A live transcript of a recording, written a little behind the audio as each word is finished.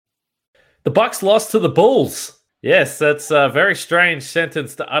The Bucks lost to the Bulls. Yes, that's a very strange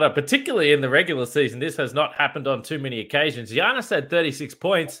sentence to utter, particularly in the regular season. This has not happened on too many occasions. Giannis had 36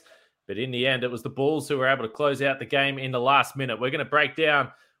 points, but in the end, it was the Bulls who were able to close out the game in the last minute. We're going to break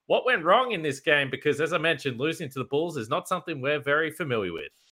down what went wrong in this game because, as I mentioned, losing to the Bulls is not something we're very familiar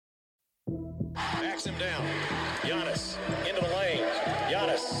with. Backs him down. Giannis into the lane.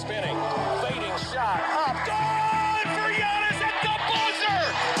 Giannis spinning. Fading shot. Up. Good for Giannis at the buzzer.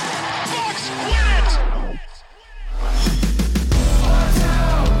 Bucks win it. Our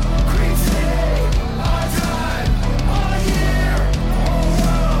town, Green City, our time, our year, whole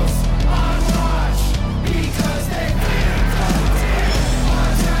world's on watch because they fear the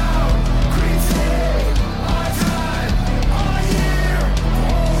Our town, Green City, our time, our year,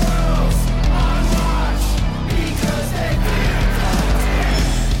 whole world's on watch because they fear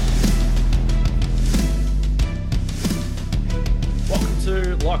Welcome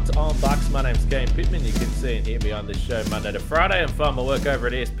to Locked On Bucks. My name's Game Pittman. You can see and hear me on this show Monday to Friday. And find my work over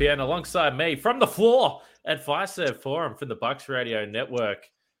at ESPN alongside me from the floor at Fiserv Forum from the Bucks Radio Network,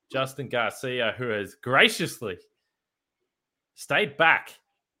 Justin Garcia, who has graciously stayed back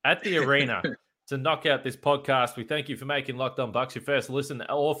at the arena to knock out this podcast. We thank you for making Locked On Bucks your first listen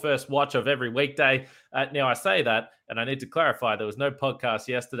or first watch of every weekday. Now, I say that, and I need to clarify, there was no podcast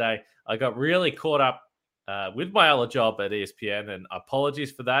yesterday. I got really caught up with my other job at ESPN, and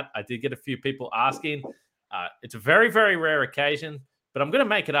apologies for that. I did get a few people asking. It's a very, very rare occasion, but I'm going to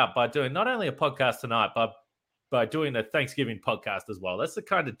make it up by doing not only a podcast tonight, but by doing a Thanksgiving podcast as well. That's the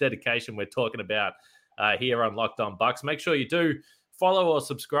kind of dedication we're talking about here on Locked On Bucks. Make sure you do follow or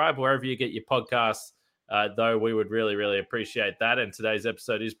subscribe wherever you get your podcasts, though we would really, really appreciate that. And today's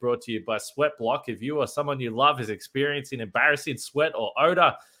episode is brought to you by Sweatblock. If you or someone you love is experiencing embarrassing sweat or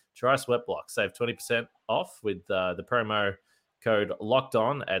odor, try Sweatblock. Save 20% off with the promo code Locked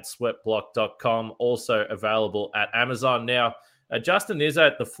On at sweatblock.com. Also available at Amazon. Now, Justin is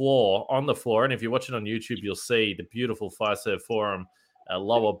on the floor, and if you're watching on YouTube, you'll see the beautiful Fiserv Forum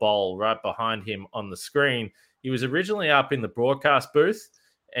lower bowl right behind him on the screen. He was originally up in the broadcast booth,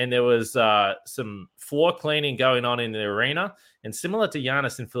 and there was some floor cleaning going on in the arena. And similar to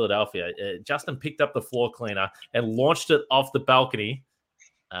Giannis in Philadelphia, Justin picked up the floor cleaner and launched it off the balcony.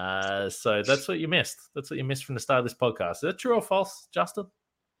 So that's what you missed. That's what you missed from the start of this podcast. Is that true or false, Justin?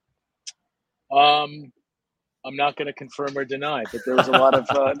 I'm not going to confirm or deny, but there was a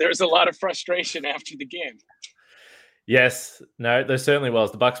lot of frustration after the game. Yes, no, there certainly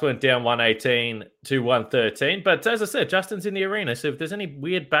was. The Bucks went down 118 to 113. But as I said, Justin's in the arena, so if there's any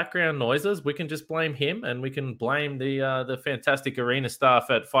weird background noises, we can just blame him, and we can blame the fantastic arena staff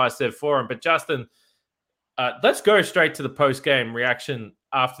at Fiserv Forum. But Justin, let's go straight to the post-game reaction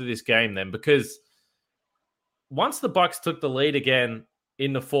after this game then, because once the Bucks took the lead again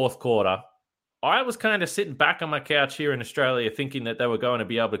in the fourth quarter, I was kind of sitting back on my couch here in Australia thinking that they were going to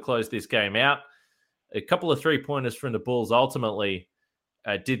be able to close this game out. A couple of three-pointers from the Bulls ultimately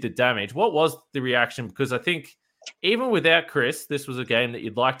did the damage. What was the reaction? Because I think even without Chris, this was a game that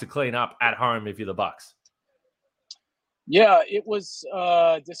you'd like to clean up at home if you're the Bucks. Yeah, it was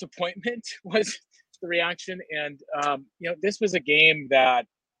disappointment was the reaction. And, this was a game that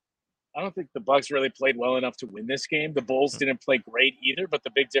I don't think the Bucks really played well enough to win this game. The Bulls didn't play great either, but the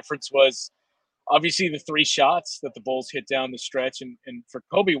big difference was obviously the three shots that the Bulls hit down the stretch. And for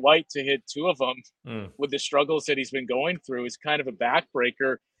Coby White to hit two of them with the struggles that he's been going through is kind of a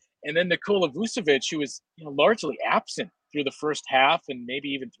backbreaker. And then Nikola Vucevic, who was largely absent through the first half and maybe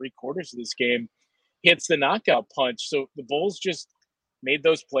even three quarters of this game, hits the knockout punch. So the Bulls just made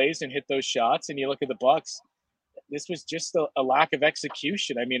those plays and hit those shots. And you look at the Bucks, this was just a lack of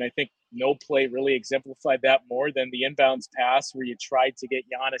execution. I mean, I think no play really exemplified that more than the inbounds pass where you tried to get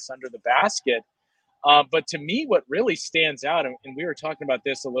Giannis under the basket. But to me, what really stands out, and we were talking about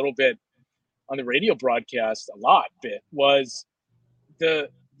this a little bit on the radio broadcast, was the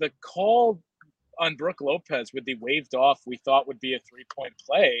call on Brook Lopez with the waved off we thought would be a three-point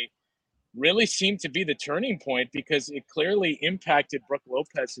play really seemed to be the turning point, because it clearly impacted Brook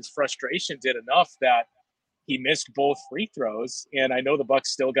Lopez. His frustration did enough that he missed both free throws. And I know the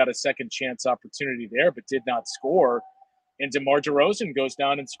Bucks still got a second chance opportunity there, but did not score. And DeMar DeRozan goes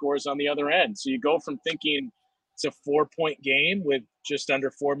down and scores on the other end. So you go from thinking it's a 4-point game with just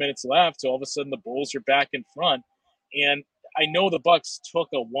under 4 minutes left to all of a sudden the Bulls are back in front. And I know the Bucks took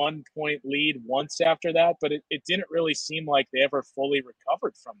a 1-point lead once after that, but it didn't really seem like they ever fully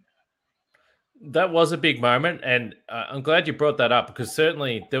recovered from that. That was a big moment, and I'm glad you brought that up, because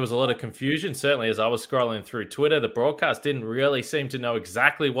certainly there was a lot of confusion. Certainly as I was scrolling through Twitter, the broadcast didn't really seem to know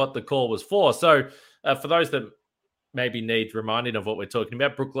exactly what the call was for. So for those that maybe needs reminding of what we're talking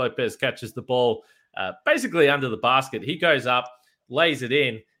about. Brook Lopez catches the ball basically under the basket. He goes up, lays it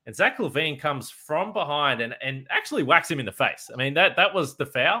in, and Zach LaVine comes from behind and actually whacks him in the face. I mean, that was the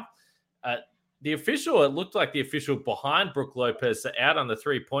foul. The official, it looked like the official behind Brook Lopez out on the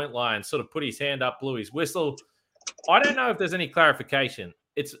three-point line sort of put his hand up, blew his whistle. I don't know if there's any clarification.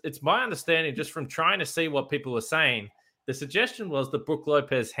 It's my understanding just from trying to see what people were saying. The suggestion was that Brook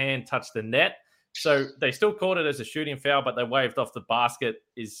Lopez's hand touched the net. So they still called it as a shooting foul, but they waved off the basket.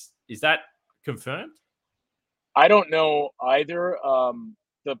 Is that confirmed? I don't know either.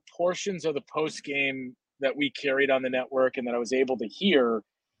 The portions of the post game that we carried on the network and that I was able to hear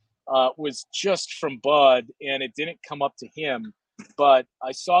was just from Bud, and it didn't come up to him. But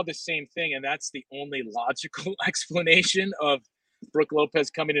I saw the same thing, and that's the only logical explanation of Brook Lopez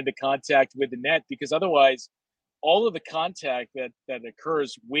coming into contact with the net, because otherwise all of the contact that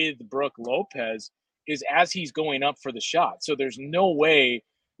occurs with Brook Lopez is as he's going up for the shot. So there's no way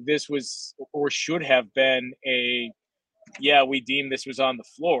this was or should have been we deem this was on the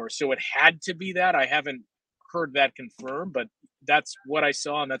floor. So it had to be that. I haven't heard that confirmed, but that's what I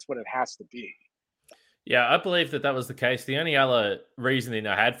saw, and that's what it has to be. Yeah, I believe that was the case. The only other reasoning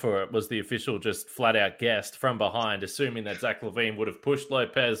I had for it was the official just flat out guessed from behind, assuming that Zach LaVine would have pushed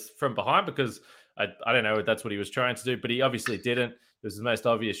Lopez from behind, because I don't know if that's what he was trying to do, but he obviously didn't. It was the most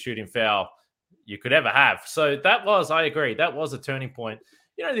obvious shooting foul you could ever have. So I agree, that was a turning point.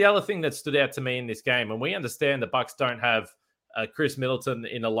 You know, the other thing that stood out to me in this game, and we understand the Bucks don't have Chris Middleton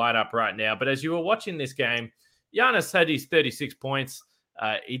in the lineup right now, but as you were watching this game, Giannis had his 36 points.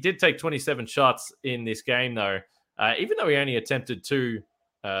 He did take 27 shots in this game, though. Even though he only attempted 2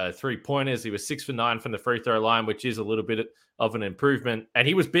 3-pointers, he was 6 for 9 from the free throw line, which is a little bit of an improvement. And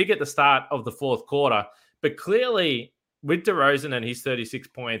he was big at the start of the fourth quarter. But clearly, with DeRozan and his 36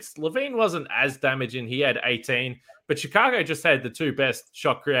 points, LaVine wasn't as damaging. He had 18. But Chicago just had the 2 best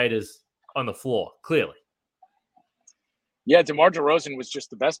shot creators on the floor, clearly. Yeah, DeMar DeRozan was just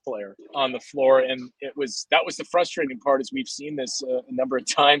the best player on the floor, and that was the frustrating part, as we've seen this a number of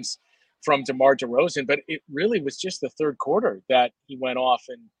times from DeMar DeRozan. But it really was just the third quarter that he went off,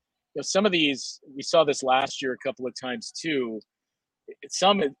 and some of these, we saw this last year a couple of times too.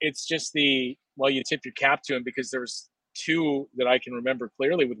 It's just you tip your cap to him, because there's 2 that I can remember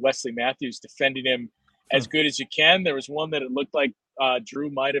clearly with Wesley Matthews defending him as good as you can. There was one that it looked like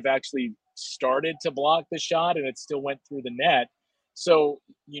Drew might have actually started to block the shot, and it still went through the net. So,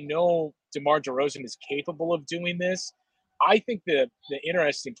 DeMar DeRozan is capable of doing this. I think the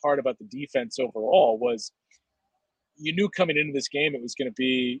interesting part about the defense overall was you knew coming into this game it was going to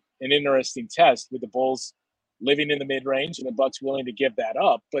be an interesting test with the Bulls living in the mid-range and the Bucks willing to give that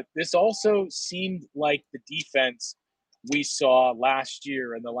up. But this also seemed like the defense we saw last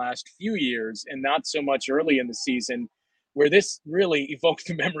year and the last few years, and not so much early in the season, where this really evoked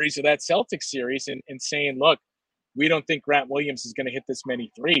the memories of that Celtics series and saying, look, we don't think Grant Williams is going to hit this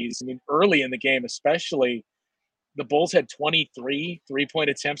many threes. I mean, early in the game especially, the Bulls had 23 three-point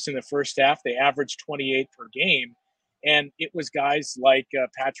attempts in the first half. They averaged 28 per game. And it was guys like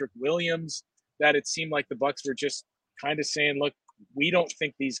Patrick Williams that it seemed like the Bucks were just kind of saying, look, we don't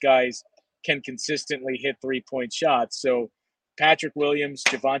think these guys can consistently hit three-point shots. So Patrick Williams,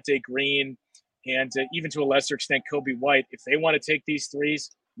 Javonte Green, and even to a lesser extent, Kobe White, if they want to take these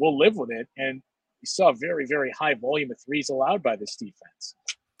threes, we'll live with it. And you saw a very, very high volume of threes allowed by this defense.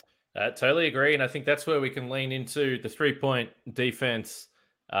 Totally agree. And I think that's where we can lean into the three-point defense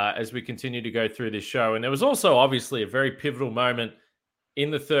as we continue to go through this show. And there was also obviously a very pivotal moment in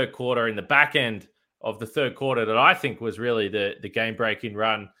the third quarter, in the back end of the third quarter, that I think was really the game-breaking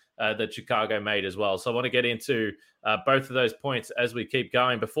run that Chicago made as well. So I want to get into both of those points as we keep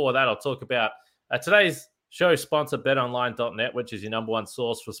going. Before that, I'll talk about today's show sponsor, betonline.net, which is your number one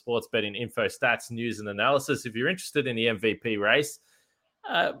source for sports betting info, stats, news, and analysis. If you're interested in the MVP race,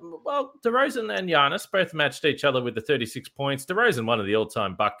 DeRozan and Giannis both matched each other with the 36 points. DeRozan, one of the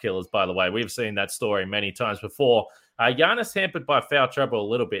all-time buck killers, by the way. We've seen that story many times before. Giannis hampered by foul trouble a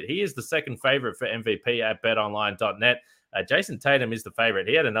little bit. He is the second favorite for MVP at betonline.net. Jason Tatum is the favorite.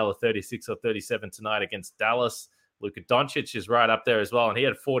 He had another 36 or 37 tonight against Dallas. Luka Doncic is right up there as well, and he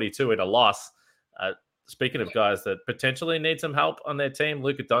had 42 in a loss. Speaking of guys that potentially need some help on their team,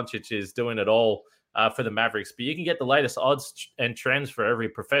 Luka Doncic is doing it all for the Mavericks. But you can get the latest odds and trends for every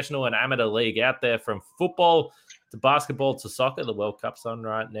professional and amateur league out there, from football to basketball to soccer. The World Cup's on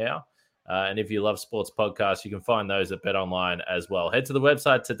right now. And if you love sports podcasts, you can find those at BetOnline as well. Head to the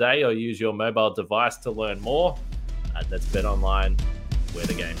website today or use your mobile device to learn more. That's BetOnline, where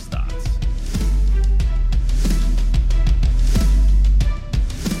the game starts.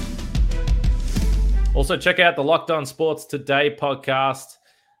 Also, check out the Locked On Sports Today podcast.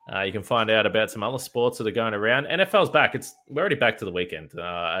 You can find out about some other sports that are going around. NFL's back. We're already back to the weekend.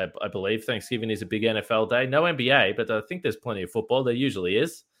 I believe Thanksgiving is a big NFL day. No NBA, but I think there's plenty of football. There usually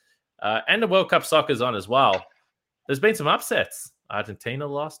is. And the World Cup soccer's on as well. There's been some upsets. Argentina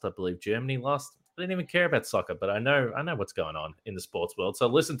lost. I believe Germany lost. I didn't even care about soccer, but I know what's going on in the sports world. So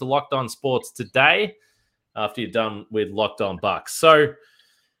listen to Locked On Sports Today after you're done with Locked On Bucks. So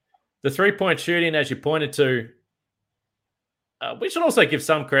the three-point shooting, as you pointed to, we should also give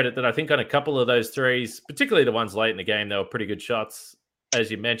some credit that I think on a couple of those threes, particularly the ones late in the game, they were pretty good shots, as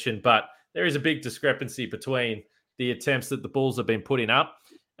you mentioned. But there is a big discrepancy between the attempts that the Bulls have been putting up.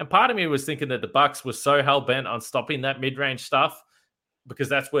 And part of me was thinking that the Bucks were so hell-bent on stopping that mid-range stuff because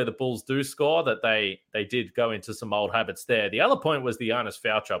that's where the Bulls do score, that they did go into some old habits there. The other point was the Giannis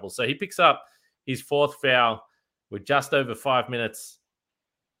foul trouble. So he picks up his fourth foul with just over 5 minutes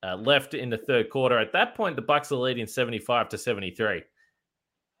left in the third quarter. At that point, the Bucks are leading 75-73.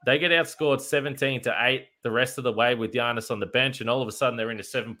 They get outscored 17-8 the rest of the way with Giannis on the bench, and all of a sudden they're in a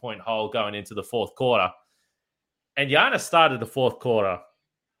 7-point hole going into the fourth quarter. And Giannis started the fourth quarter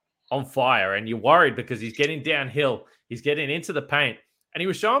on fire, and you're worried because he's getting downhill, he's getting into the paint, and he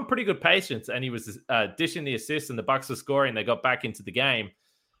was showing pretty good patience, and he was dishing the assists, and the Bucks were scoring. They got back into the game.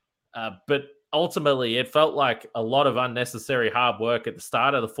 But ultimately, it felt like a lot of unnecessary hard work at the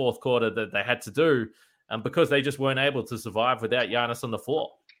start of the fourth quarter that they had to do because they just weren't able to survive without Giannis on the floor.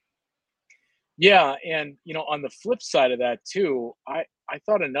 Yeah, and, on the flip side of that, too, I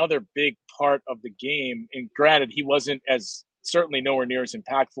thought another big part of the game, and granted, he wasn't certainly nowhere near as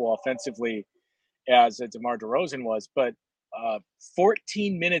impactful offensively as DeMar DeRozan was, but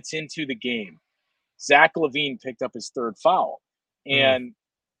 14 minutes into the game, Zach LaVine picked up his third foul. And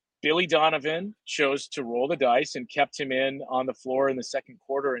Billy Donovan chose to roll the dice and kept him in on the floor in the second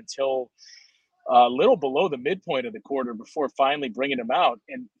quarter until a little below the midpoint of the quarter before finally bringing him out.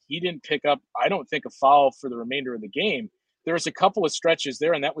 And he didn't pick up, I don't think, a foul for the remainder of the game. There was a couple of stretches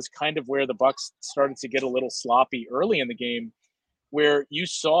there, and that was kind of where the Bucks started to get a little sloppy early in the game, where you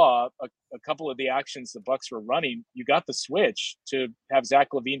saw a couple of the actions the Bucks were running. You got the switch to have Zach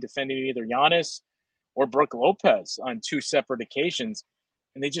LaVine defending either Giannis or Brook Lopez on two separate occasions,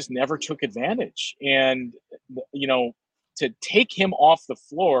 and they just never took advantage. And, to take him off the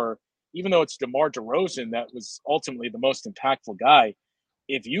floor, even though it's DeMar DeRozan that was ultimately the most impactful guy,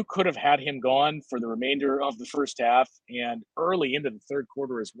 if you could have had him gone for the remainder of the first half and early into the third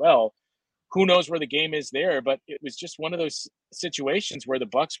quarter as well, who knows where the game is there. But it was just one of those situations where the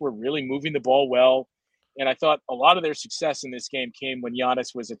Bucks were really moving the ball well. And I thought a lot of their success in this game came when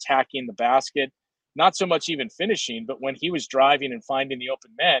Giannis was attacking the basket, not so much even finishing, but when he was driving and finding the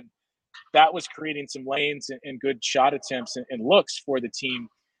open men, that was creating some lanes and good shot attempts and looks for the team.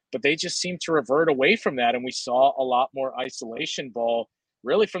 But they just seemed to revert away from that. And we saw a lot more isolation ball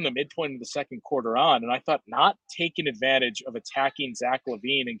really from the midpoint of the second quarter on. And I thought not taking advantage of attacking Zach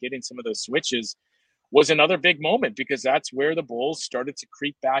LaVine and getting some of those switches was another big moment, because that's where the Bulls started to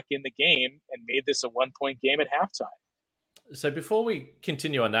creep back in the game and made this a 1-point game at halftime. So before we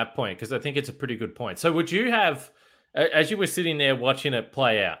continue on that point, because I think it's a pretty good point. So would you have, as you were sitting there watching it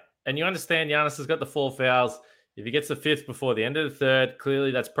play out, and you understand Giannis has got the 4 fouls, if he gets the 5th before the end of the third,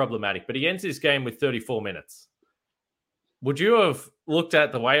 clearly that's problematic, but he ends his game with 34 minutes. Would you have looked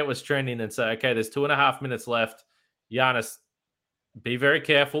at the way it was trending and say, okay, there's 2.5 minutes left. Giannis, be very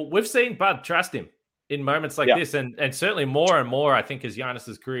careful. We've seen Bud trust him in moments like this, and certainly more and more, I think, as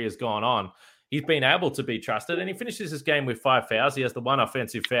Giannis's career has gone on, he's been able to be trusted, and he finishes his game with 5 fouls. He has the one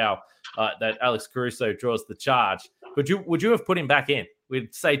offensive foul that Alex Caruso draws the charge. Would you have put him back in?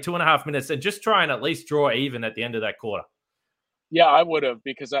 We'd say 2.5 minutes and just try and at least draw even at the end of that quarter. Yeah, I would have,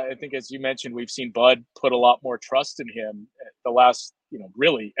 because I think, as you mentioned, we've seen Bud put a lot more trust in him the last,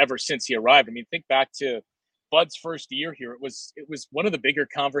 really ever since he arrived. I mean, think back to Bud's first year here. It was one of the bigger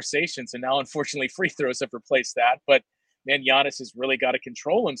conversations, and now unfortunately free throws have replaced that. But man, Giannis has really got to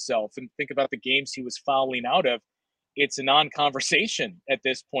control himself, and think about the games he was fouling out of. It's a non-conversation at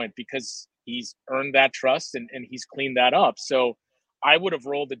this point because he's earned that trust and he's cleaned that up. So I would have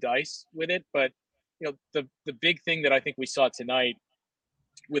rolled the dice with it, but the big thing that I think we saw tonight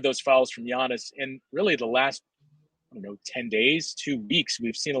with those fouls from Giannis, and really the last, 10 days, 2 weeks,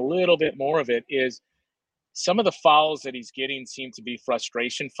 we've seen a little bit more of it, is some of the fouls that he's getting seem to be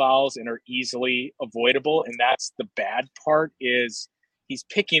frustration fouls and are easily avoidable. And that's the bad part, is he's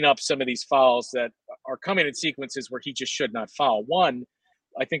picking up some of these fouls that are coming in sequences where he just should not foul. One,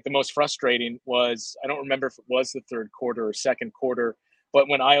 I think the most frustrating was, I don't remember if it was the third quarter or second quarter, but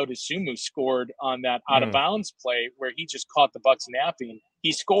when Ayo Dosunmu scored on that out of bounds play where he just caught the Bucks napping,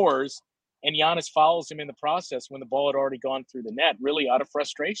 he scores, and Giannis fouls him in the process when the ball had already gone through the net, really out of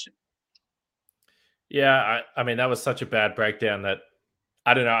frustration. Yeah, I mean, that was such a bad breakdown that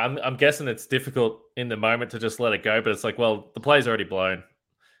I don't know. I'm guessing it's difficult in the moment to just let it go, but it's like, well, the play's already blown.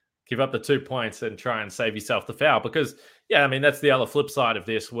 Give up the 2 points and try and save yourself the foul. Because, yeah, I mean, that's the other flip side of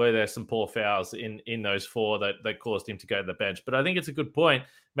this. Were there some poor fouls in those 4 that caused him to go to the bench? But I think it's a good point.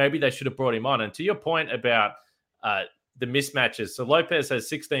 Maybe they should have brought him on. And to your point about the mismatches, so Lopez has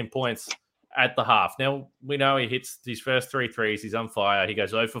 16 points at the half. Now, we know he hits his first 3 threes. He's on fire. He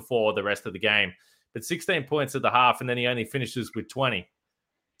goes 0 for 4 the rest of the game. But 16 points at the half, and then he only finishes with 20.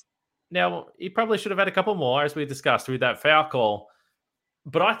 Now, he probably should have had a couple more, as we discussed, with that foul call.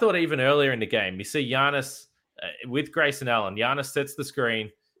 But I thought even earlier in the game, you see Giannis with Grayson Allen. Giannis sets the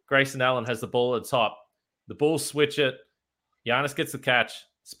screen. Grayson Allen has the ball at the top. The Bulls switch it. Giannis gets the catch,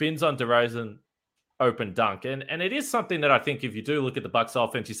 spins on DeRozan, open dunk. And it is something that I think if you do look at the Bucks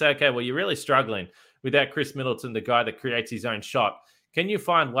offense, you say, okay, well, you're really struggling without Chris Middleton, the guy that creates his own shot. Can you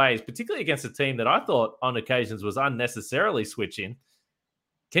find ways, particularly against a team that I thought on occasions was unnecessarily switching?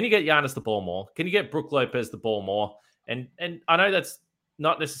 Can you get Giannis the ball more? Can you get Brook Lopez the ball more? And I know that's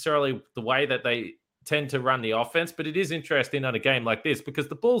not necessarily the way that they tend to run the offense, but it is interesting on a game like this because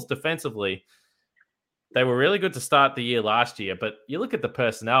the Bulls defensively, they were really good to start the year last year, but you look at the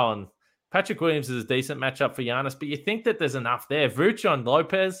personnel and Patrick Williams is a decent matchup for Giannis, but you think that there's enough there. Vooch on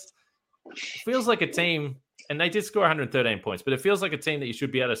Lopez feels like a team, and they did score 113 points, but it feels like a team that you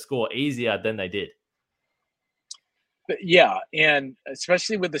should be able to score easier than they did. Yeah, and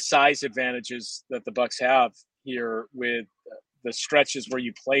especially with the size advantages that the Bucks have here with the stretches where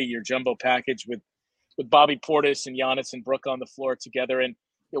you play your jumbo package with Bobby Portis and Giannis and Brook on the floor together. And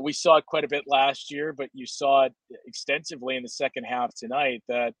you know, we saw it quite a bit last year, but you saw it extensively in the second half tonight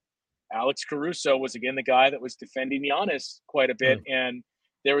that Alex Caruso was again the guy that was defending Giannis quite a bit. And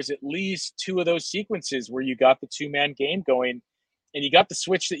there was at least 2 of those sequences where you got the 2-man game going and you got the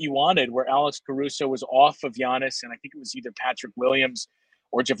switch that you wanted where Alex Caruso was off of Giannis. And I think it was either Patrick Williams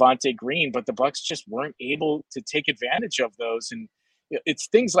or Javonte Green, but the Bucks just weren't able to take advantage of those. And it's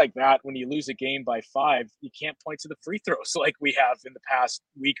things like that. When you lose a game by 5, you can't point to the free throws like we have in the past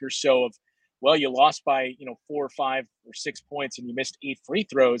week or so of, well, you lost by, 4 or 5 or 6 points and you missed 8 free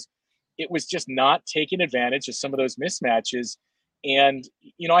throws. It was just not taking advantage of some of those mismatches. And,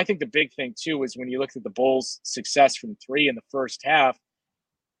 I think the big thing too is when you looked at the Bulls' success from 3 in the first half,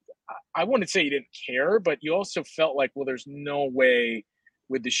 I wouldn't say you didn't care, but you also felt like, well, there's no way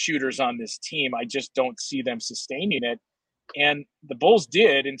with the shooters on this team, I just don't see them sustaining it. And the Bulls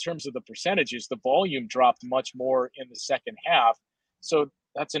did in terms of the percentages. The volume dropped much more in the second half. So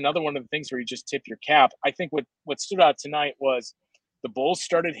that's another one of the things where you just tip your cap. I think what stood out tonight was the Bulls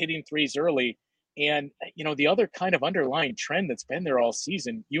started hitting threes early. And, the other kind of underlying trend that's been there all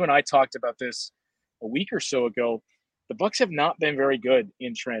season, you and I talked about this a week or so ago, the Bucks have not been very good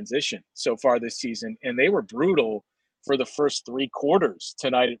in transition so far this season. And they were brutal for the first 3 quarters.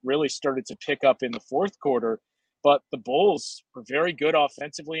 Tonight, it really started to pick up in the fourth quarter. But the Bulls were very good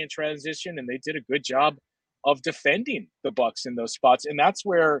offensively in transition, and they did a good job of defending the Bucks in those spots. And that's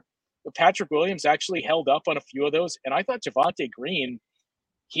where Patrick Williams actually held up on a few of those. And I thought Javonte Green,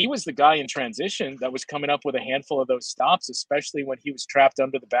 he was the guy in transition that was coming up with a handful of those stops, especially when he was trapped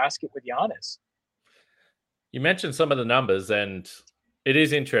under the basket with Giannis. You mentioned some of the numbers, and it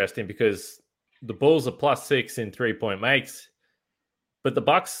is interesting because the Bulls are +6 in 3-point makes, but the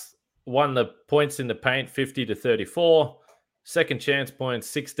Bucks won the points in the paint 50-34, second chance points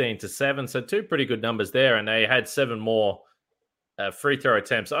 16-7. So 2 pretty good numbers there, and they had 7 more free throw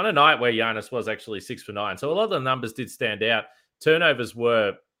attempts on a night where Giannis was actually 6 for 9. So a lot of the numbers did stand out. Turnovers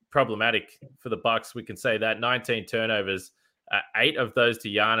were problematic for the Bucks. We can say that 19 turnovers, 8 of those to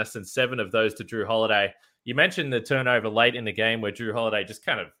Giannis and 7 of those to Drew Holiday. You mentioned the turnover late in the game where Drew Holiday just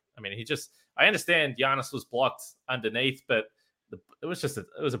I understand Giannis was blocked underneath, but it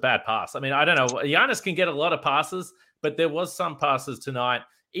was a bad pass. I mean, I don't know. Giannis can get a lot of passes, but there was some passes tonight.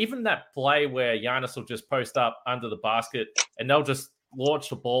 Even that play where Giannis will just post up under the basket and they'll just launch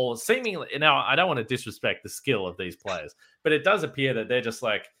the ball. Seemingly, now I don't want to disrespect the skill of these players, but it does appear that they're just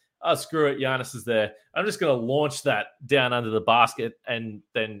like, oh, screw it, Giannis is there. I'm just going to launch that down under the basket. And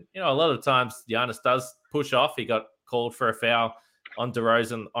then, a lot of times Giannis does push off. He got called for a foul on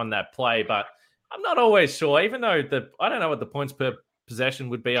DeRozan on that play, but I'm not always sure, even though I don't know what the points per possession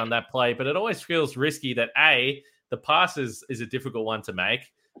would be on that play, but it always feels risky that A, the pass is a difficult one to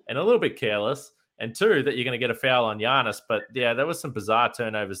make and a little bit careless, and 2, that you're going to get a foul on Giannis. But yeah, there was some bizarre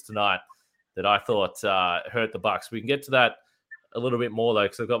turnovers tonight that I thought hurt the Bucks. We can get to that a little bit more though,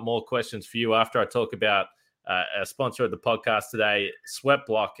 because I've got more questions for you after I talk about a sponsor of the podcast today,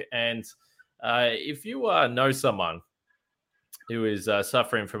 Sweatblock. And If you know someone who is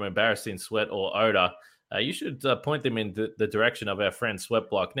suffering from embarrassing sweat or odor, you should point them in the direction of our friend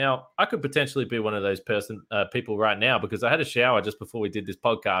Sweatblock. Now, I could potentially be one of those people right now because I had a shower just before we did this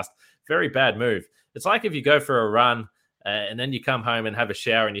podcast. Very bad move. It's like if you go for a run and then you come home and have a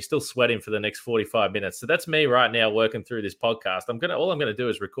shower and you're still sweating for the next 45 minutes. So that's me right now working through this podcast. All I'm going to do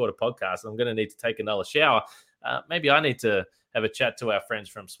is record a podcast. I'm going to need to take another shower. Maybe I need to have a chat to our friends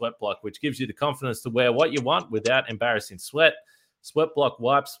from Sweatblock, which gives you the confidence to wear what you want without embarrassing sweat. Sweatblock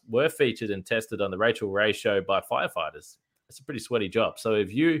wipes were featured and tested on the Rachel Ray Show by firefighters. It's a pretty sweaty job. So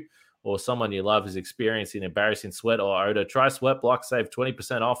if you or someone you love is experiencing embarrassing sweat or odor, try Sweatblock. Save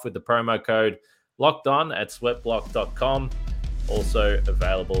 20% off with the promo code Locked On at sweatblock.com. Also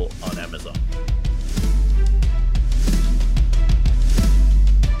available on Amazon.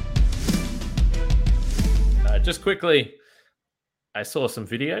 Just quickly, I saw some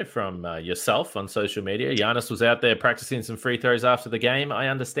video from yourself on social media. Giannis was out there practicing some free throws after the game, I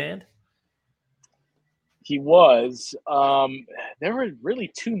understand. He was. There were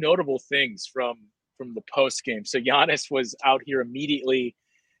really two notable things from the post game. So Giannis was out here immediately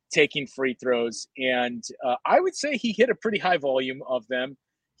taking free throws, and I would say he hit a pretty high volume of them.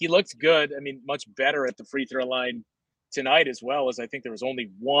 He looked good. I mean, much better at the free throw line tonight as well, as I think there was only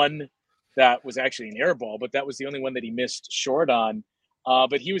one that was actually an air ball, but that was the only one that he missed short on.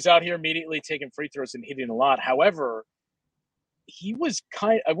 But he was out here immediately taking free throws and hitting a lot. However, he was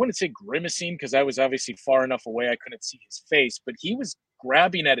I wouldn't say grimacing because I was obviously far enough away I couldn't see his face, but he was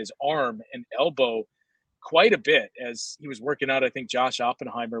grabbing at his arm and elbow quite a bit as he was working out. I think Josh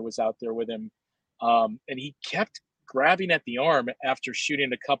Oppenheimer was out there with him. And he kept grabbing at the arm after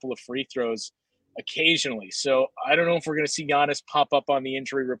shooting a couple of free throws occasionally. So I don't know if we're going to see Giannis pop up on the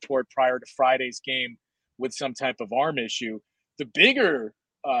injury report prior to Friday's game with some type of arm issue. The bigger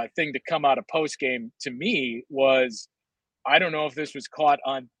thing to come out of post game to me was, I don't know if this was caught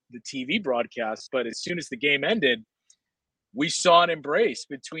on the TV broadcast, but as soon as the game ended, we saw an embrace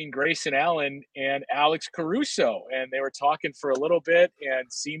between Grayson Allen and Alex Caruso, and they were talking for a little bit and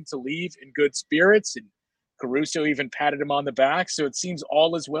seemed to leave in good spirits, and Caruso even patted him on the back. So it seems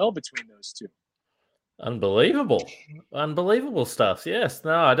all is well between those two. Unbelievable stuff. Yes.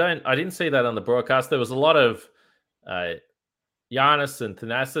 No, I didn't see that on the broadcast. There was a lot of Giannis and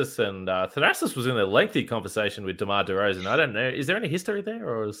Thanasis, and Thanasis was in a lengthy conversation with DeMar DeRozan. I don't know. Is there any history there,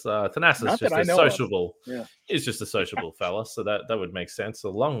 or is Thanasis just a sociable? Yeah. He's just a sociable fella, so that would make sense. A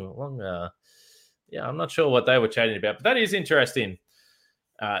long. Yeah, I'm not sure what they were chatting about, but that is interesting.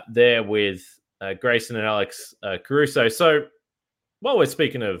 There with Grayson and Alex Caruso. So while we're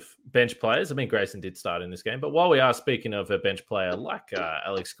speaking of bench players, I mean, Grayson did start in this game, but while we are speaking of a bench player like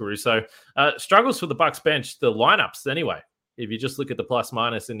Alex Caruso, struggles for the Bucks bench, the lineups anyway. If you just look at the plus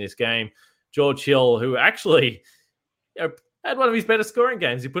minus in this game, George Hill, who actually had one of his better scoring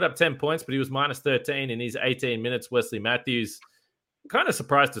games. He put up 10 points, but he was minus 13 in his 18 minutes. Wesley Matthews, kind of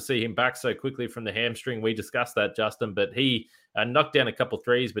surprised to see him back so quickly from the hamstring. We discussed that, Justin, but he knocked down a couple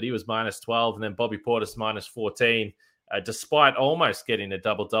threes, but he was minus 12. And then Bobby Portis minus 14, despite almost getting a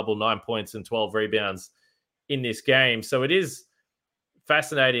double-double, 9 points and 12 rebounds in this game. So it is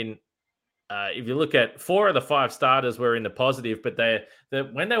fascinating. If you look at 4 of the 5 starters were in the positive, but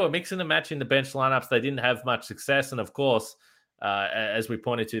when they were mixing and matching the bench lineups, they didn't have much success. And of course, as we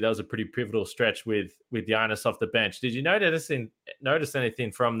pointed to, that was a pretty pivotal stretch with Giannis off the bench. Did you notice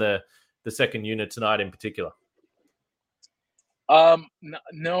anything from the second unit tonight in particular?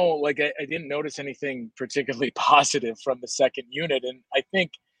 No, like I didn't notice anything particularly positive from the second unit. And I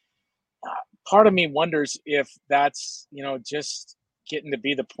think part of me wonders if that's, just getting to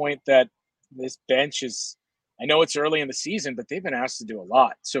be the point that this bench is, I know it's early in the season, but they've been asked to do a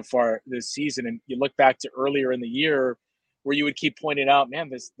lot so far this season. And you look back to earlier in the year where you would keep pointing out, man,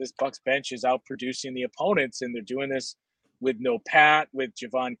 this Bucks bench is out producing the opponents, and they're doing this with no Pat, with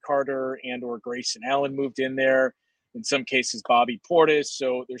Javon Carter and or Grayson Allen moved in there. In some cases, Bobby Portis.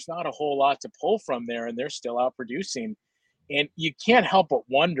 So there's not a whole lot to pull from there, and they're still out producing. And you can't help but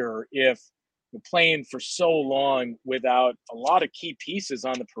wonder if you're playing for so long without a lot of key pieces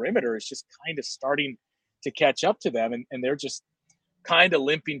on the perimeter, it's just kind of starting to catch up to them. And they're just kind of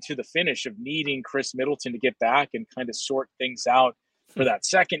limping to the finish of needing Chris Middleton to get back and kind of sort things out for that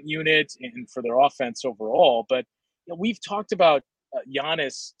second unit and for their offense overall. But we've talked about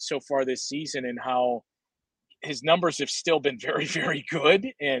Giannis so far this season and how his numbers have still been very, very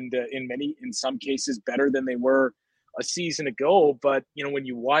good, and in some cases better than they were a season ago. But when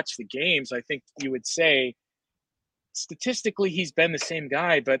you watch the games, I think you would say statistically he's been the same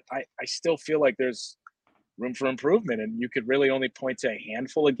guy, but I still feel like there's room for improvement. And you could really only point to a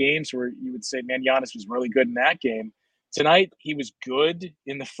handful of games where you would say, man, Giannis was really good in that game. Tonight, he was good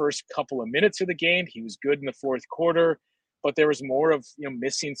in the first couple of minutes of the game. He was good in the fourth quarter, but there was more of,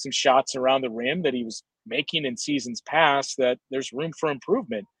 missing some shots around the rim that he was making in seasons past, that there's room for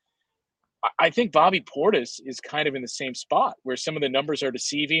improvement. I think Bobby Portis is kind of in the same spot where some of the numbers are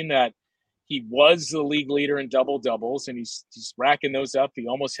deceiving, that he was the league leader in double-doubles, and he's racking those up. He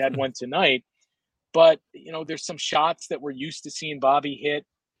almost had one tonight. But, there's some shots that we're used to seeing Bobby hit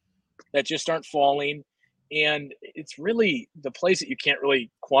that just aren't falling. And it's really the plays that you can't really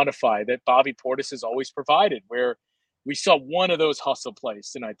quantify that Bobby Portis has always provided, where we saw one of those hustle plays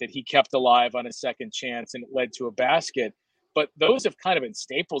tonight that he kept alive on a second chance and it led to a basket. But those have kind of been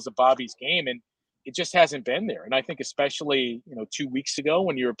staples of Bobby's game, and it just hasn't been there. And I think especially, 2 weeks ago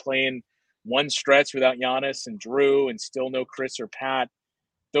when you were playing one stretch without Giannis and Drew and still no Chris or Pat,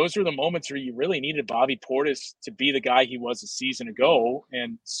 those were the moments where you really needed Bobby Portis to be the guy he was a season ago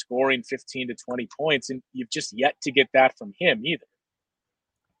and scoring 15 to 20 points. And you've just yet to get that from him either.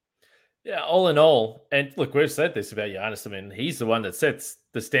 Yeah, all in all, and look, we've said this about Giannis. I mean, he's the one that sets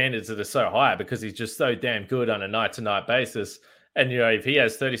the standards that are so high because he's just so damn good on a night-to-night basis. And, if he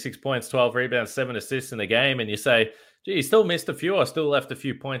has 36 points, 12 rebounds, 7 assists in a game, and you say, gee, he still missed a few or still left a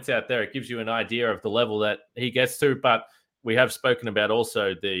few points out there, it gives you an idea of the level that he gets to. But we have spoken about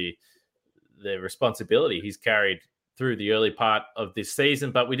also the responsibility he's carried through the early part of this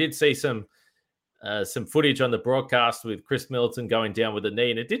season. But we did see some footage on the broadcast with Chris Middleton going down with a knee.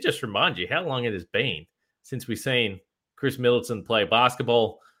 And it did just remind you how long it has been since we've seen Chris Middleton play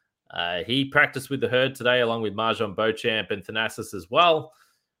basketball. He practiced with the Herd today, along with Marjon Beauchamp and Thanasis as well.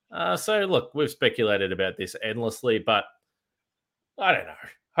 So, look, we've speculated about this endlessly, but I don't know.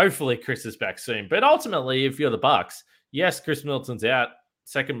 Hopefully Chris is back soon. But ultimately, if you're the Bucks, yes, Chris Middleton's out.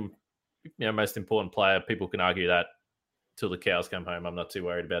 Second, most important player. People can argue that till the cows come home. I'm not too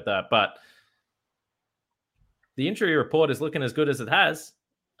worried about that. But the injury report is looking as good as it has.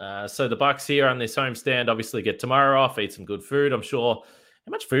 So the Bucks here on this homestand obviously get tomorrow off, eat some good food. I'm sure. How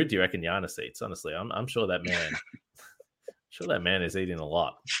much food do you reckon Giannis eats? Honestly, I'm sure that man is eating a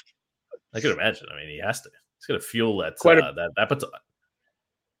lot. I could imagine. I mean, he has to. He's got to fuel that appetite.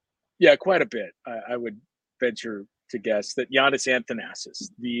 Yeah, quite a bit. I would venture to guess that Giannis and Thanasis,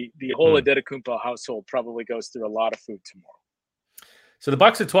 the whole Adetokounmpo household, probably goes through a lot of food tomorrow. So the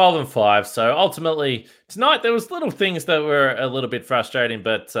Bucks are 12-5. So ultimately tonight there was little things that were a little bit frustrating,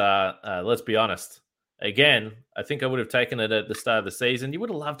 but let's be honest. Again, I think I would have taken it at the start of the season. You would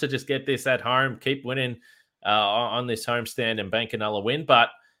have loved to just get this at home, keep winning on this homestand and bank another win. But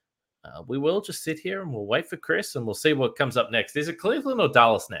we will just sit here and we'll wait for Chris and we'll see what comes up next. Is it Cleveland or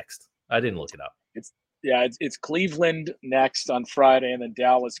Dallas next? I didn't look it up. It's Cleveland next on Friday, and then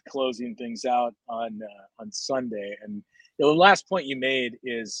Dallas closing things out on Sunday. And the last point you made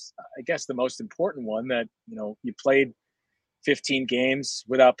is, I guess, the most important one, that you played 15 games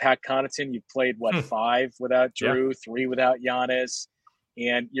without Pat Connaughton. You played 5 without Drew, 3 without Giannis,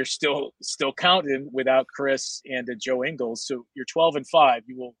 and you're still counting without Chris and Joe Ingles. So you're 12-5.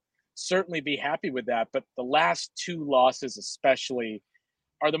 You will certainly be happy with that. But the last 2 losses, especially,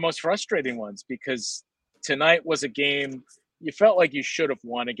 are the most frustrating ones, because tonight was a game you felt like you should have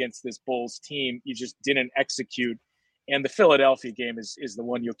won against this Bulls team. You just didn't execute. And the Philadelphia game is the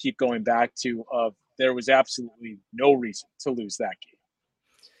one you'll keep going back to, of there was absolutely no reason to lose that game.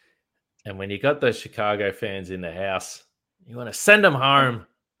 And when you got those Chicago fans in the house, you want to send them home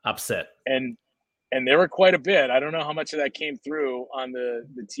upset. And there were quite a bit. I don't know how much of that came through on the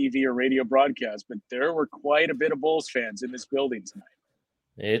TV or radio broadcast, but there were quite a bit of Bulls fans in this building tonight.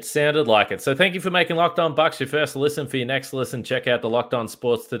 It sounded like it. So thank you for making Locked On Bucks your first listen. For your next listen, check out the Locked On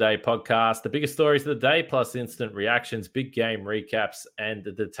Sports Today podcast. The biggest stories of the day, plus instant reactions, big game recaps, and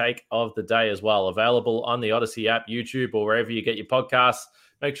the take of the day as well. Available on the Odyssey app, YouTube, or wherever you get your podcasts.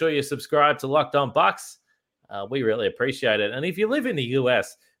 Make sure you subscribe to Locked On Bucks. We really appreciate it. And if you live in the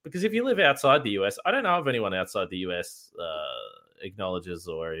US, because if you live outside the US, I don't know if anyone outside the US acknowledges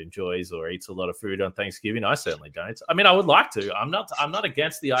or enjoys or eats a lot of food on Thanksgiving. I certainly don't. I mean, I would like to. I'm not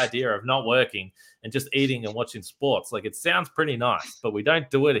against the idea of not working and just eating and watching sports. Like, it sounds pretty nice, but we don't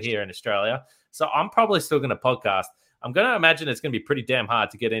do it here in Australia. So I'm probably still going to podcast. I'm going to imagine it's going to be pretty damn hard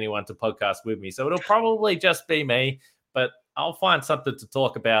to get anyone to podcast with me. So it'll probably just be me, but I'll find something to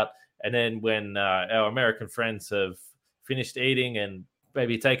talk about. And then when our American friends have finished eating and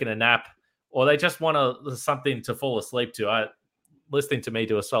maybe taken a nap, or they just want something to fall asleep to, listening to me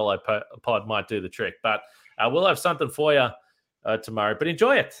do a solo pod might do the trick. But we'll have something for you tomorrow. But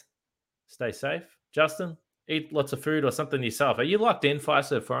enjoy it. Stay safe. Justin, eat lots of food or something yourself. Are you locked in,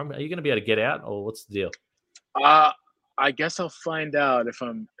 Fiserv Forum? Are you going to be able to get out, or what's the deal? I guess I'll find out if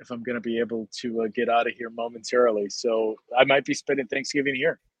I'm going to be able to get out of here momentarily. So I might be spending Thanksgiving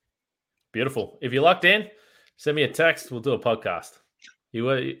here. Beautiful. If you're locked in, send me a text. We'll do a podcast.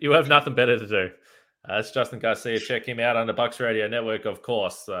 You have nothing better to do. It's Justin Garcia. Check him out on the Bucks Radio Network, of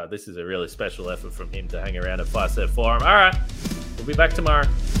course. This is a really special effort from him to hang around at Fiserv Forum. All right. We'll be back tomorrow.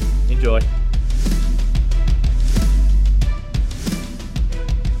 Enjoy.